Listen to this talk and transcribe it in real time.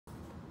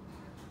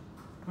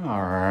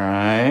All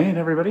right,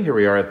 everybody, here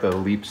we are at the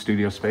Leap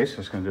Studio Space.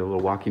 Just going to do a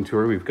little walking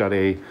tour. We've got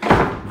a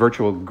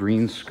virtual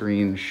green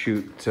screen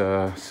shoot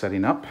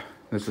setting up.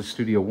 This is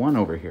Studio One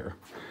over here.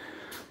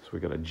 So we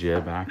got a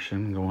jib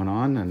action going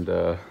on,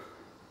 and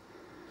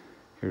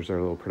here's our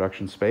little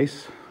production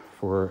space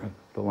for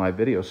the live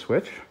video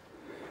switch.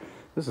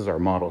 This is our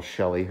model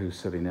Shelly, who's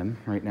sitting in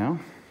right now.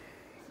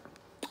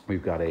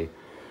 We've got a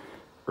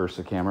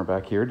Ursa camera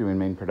back here doing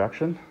main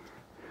production.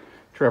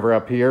 Trevor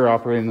up here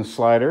operating the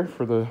slider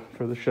for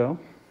the show.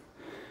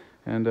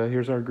 And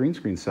here's our green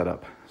screen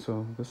setup.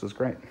 So this is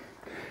great.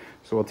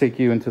 So we'll take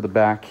you into the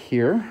back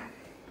here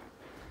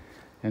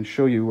and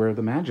show you where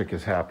the magic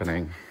is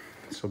happening.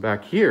 So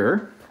back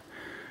here,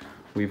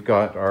 we've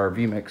got our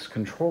vMix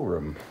control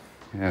room.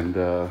 And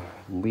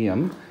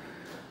Liam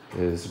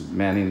is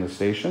manning the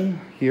station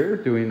here,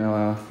 doing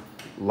a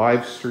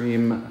live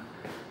stream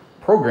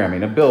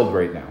programming, a build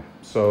right now.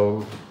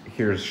 So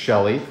here's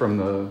Shelly from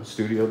the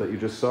studio that you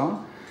just saw.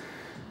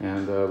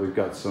 And we've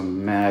got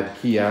some mad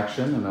key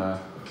action and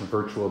a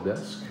virtual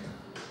disc.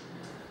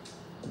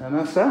 And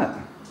that's that.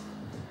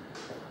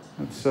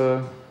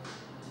 That's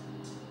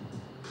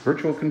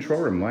virtual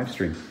control room live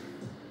stream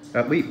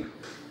at Leap.